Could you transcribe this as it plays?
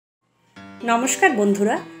नमस्कार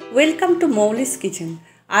बंधुरा welcome to मौलिस kitchen.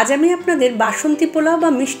 आज आमी आपनादेर बासंती पोलाओ बा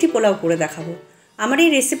मिष्टि पोलाओ करे देखाबो। आमार एई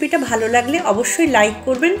रेसिपिटा भालो लागले अवश्यई लाइक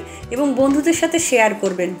करबेन एबं बंधुदेर साथे शेयार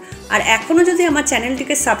करबेन। आर एखोनो जोदि आमार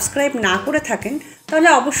चैनेलटिके सबस्क्राइब ना करे थाकेन ताहले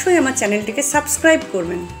अवश्यई आमार चैनेलटिके सबस्क्राइब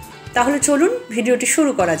करबेन। ताहले चलुन भिडियोटी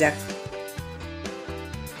शुरू करा जाक।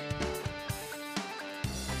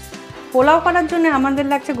 পোলাও করার জন্য আমাদের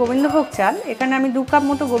লাগছে গোবিন্দভোগ চাল। এখানে আমি 2 কাপ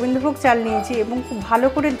মতো গোবিন্দভোগ চাল নিয়েছি এবং খুব ভালো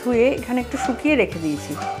করে ধুয়ে এখানে একটু শুকিয়ে রেখে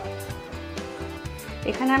দিয়েছি।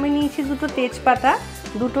 এখানে আমি নিয়েছি 2টো তেজপাতা,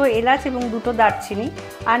 2টো এলাচ এবং 2টো দারচিনি,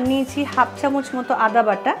 আর নিয়েছি হাফ চামচ মতো আদা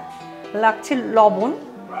বাটা, লাগছে লবণ,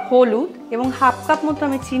 হলুদ এবং হাফ কাপ মতো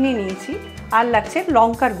আমি চিনি নিয়েছি, আর লাগছে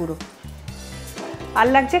লঙ্কার গুঁড়ো, আর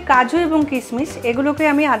লাগছে কাজু এবং কিশমিশ, এগুলোকে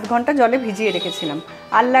আমি আধ ঘন্টা জলে ভিজিয়ে রেখেছিলাম,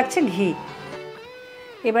 আর লাগছে ঘি।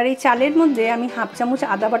 এবার এই চালের মধ্যে আমি হাফ চামচ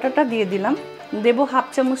আদা বাটাটা দিয়ে দিলাম, দেব হাফ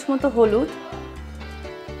চামচ মতো হলুদ,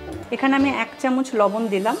 এখানে আমি 1 চামচ লবণ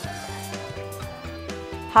দিলাম,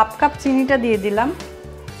 হাফ কাপ চিনিটা দিয়ে দিলাম,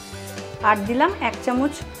 আর দিলাম 1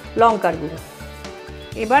 চামচ লঙ্কার গুঁড়ো।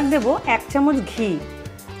 এবার দেব 1 চামচ ঘি।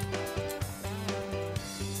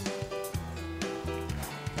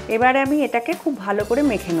 এবারে আমি এটাকে খুব ভালো করে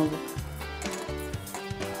মেখে নেব।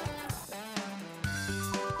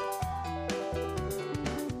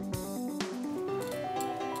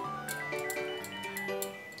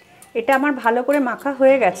 এটা আমার ভালো করে মাখা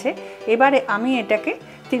হয়ে গেছে। এবারে আমি এটাকে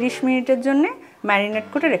 30 মিনিটের জন্য ম্যারিনেট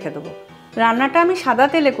করে রেখে দেব। রান্নাটা আমি সাদা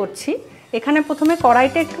তেলে করছি। এখানে প্রথমে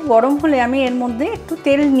কড়াইটা একটু গরম হলে আমি এর মধ্যে একটু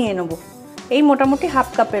তেল নিয়ে নেব, এই মোটামুটি হাফ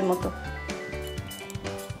কাপের মতো।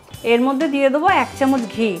 এর মধ্যে দিয়ে দেবো 1 চামচ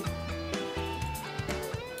ঘি।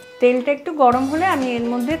 তেলটা একটু গরম হলে আমি এর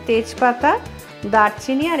মধ্যে তেজপাতা,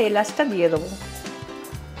 দারচিনি আর এলাচটা দিয়ে দেবো।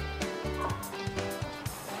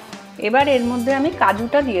 এবার এর মধ্যে আমি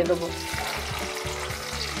কাজুটা দিয়ে দেবো।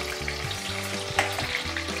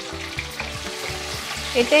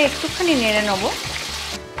 এটা একটুখানি নেড়ে নেব।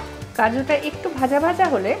 কাজুটা একটু ভাজা ভাজা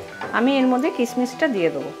হলে আমি এর মধ্যে কিশমিশটা দিয়ে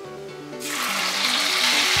দেবো।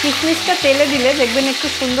 কিশমিশটা তেলে দিলে দেখবেন একটু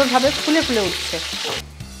সুন্দরভাবে ফুলে ফুলে উঠছে।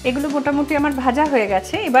 এগুলো মোটামুটি আমার ভাজা হয়ে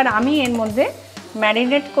গেছে। এবার আমি এর মধ্যে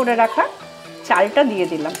ম্যারিনেট করে রাখা চালটা দিয়ে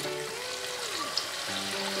দিলাম।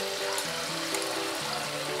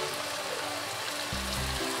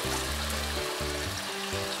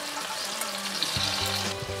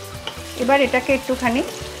 এবার এটাকে একটুখানি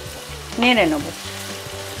নেড়ে নেব।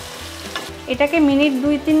 এটাকে মিনিট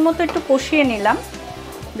 2-3 মতো একটু কষিয়ে নিলাম।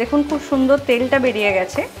 দেখুন খুব সুন্দর তেলটা বেরিয়ে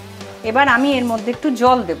গেছে। এবার আমি এর মধ্যে একটু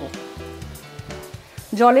জল দেব।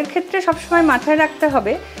 জলের ক্ষেত্রে সবসময় মাথায় রাখতে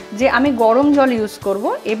হবে যে আমি গরম জল ইউজ করব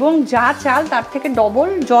এবং যা চাল তার থেকে ডবল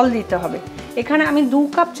জল দিতে হবে। এখানে আমি 2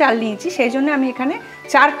 কাপ চাল নিয়েছি, সেই জন্য আমি এখানে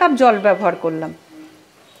 4 কাপ জল ব্যবহার করলাম।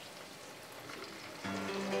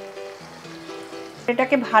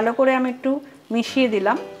 এটাকে ভালো করে আমি একটু মিশিয়ে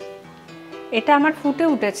দিলাম। এটা আমার ফুটে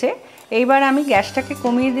উঠেছে। এইবার আমি গ্যাসটাকে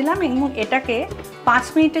কমিয়ে দিলাম এবং এটাকে 5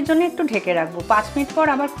 মিনিটের জন্য একটু ঢেকে রাখবো। 5 মিনিট পর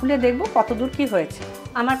আবার খুলে দেখব কতদূর কি হয়েছে।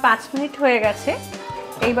 আমার 5 মিনিট হয়ে গেছে।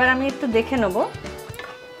 এইবার আমি একটু দেখে নেব।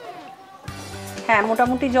 হ্যাঁ,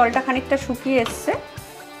 মোটামুটি জলটা খানিকটা শুকিয়ে এসছে।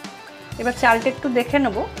 এবার চালটা একটু দেখে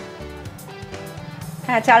নেব।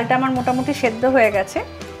 হ্যাঁ, চালটা আমার মোটামুটি সেদ্ধ হয়ে গেছে।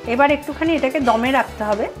 এবার একটুখানি এটাকে দমে রাখতে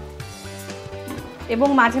হবে এবং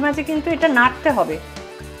মাঝে মাঝে কিন্তু এটা নাড়তে হবে,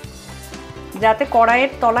 যাতে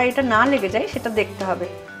কড়াইয়ের তলায় এটা না লেগে যায় সেটা দেখতে হবে।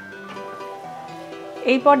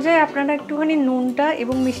 এই পর্যায়ে আপনারা একটুখানি নুনটা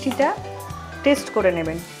এবং মিষ্টিটা টেস্ট করে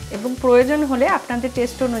নেবেন এবং প্রয়োজন হলে আপনাদের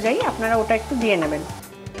টেস্ট অনুযায়ী আপনারা ওটা একটু দিয়ে নেবেন।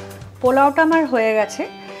 পোলাওটা আমার হয়ে গেছে।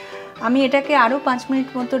 আমি এটাকে আরও 5 মিনিট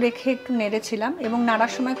মতো রেখে একটু নেড়েছিলাম এবং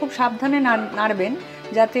নাড়ার সময় খুব সাবধানে নাড়বেন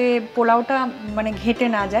যাতে পোলাওটা ঘেঁটে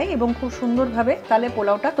না যায় এবং খুব সুন্দরভাবে তাহলে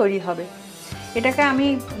পোলাওটা তৈরি হবে। এটাকে আমি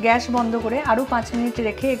গ্যাস বন্ধ করে আরও 5 মিনিট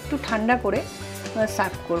রেখে একটু ঠান্ডা করে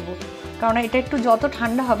সার্ভ করব, কারণ এটা একটু যত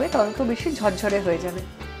ঠান্ডা হবে তত বেশি ঝরঝরে হয়ে যাবে।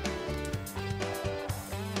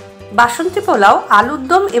 বাসন্তী পোলাও আলুর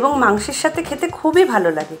দম এবং মাংসের সাথে খেতে খুবই ভালো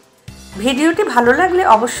লাগে। ভিডিওটি ভালো লাগলে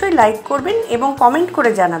অবশ্যই লাইক করবেন এবং কমেন্ট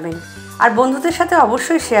করে জানাবেন, আর বন্ধুদের সাথে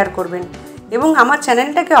অবশ্যই শেয়ার করবেন এবং আমার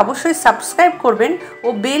চ্যানেলটাকে অবশ্যই সাবস্ক্রাইব করবেন ও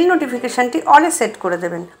বেল নোটিফিকেশানটি অলে সেট করে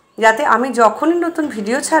দেবেন, যাতে আমি যখনই নতুন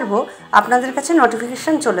ভিডিও ছাড়বো আপনাদের কাছে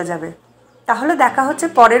নোটিফিকেশান চলে যাবে। তাহলে দেখা হচ্ছে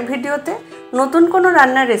পরের ভিডিওতে নতুন কোনো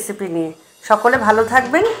রান্নার রেসিপি নিয়ে। সকলে ভালো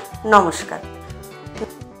থাকবেন। নমস্কার।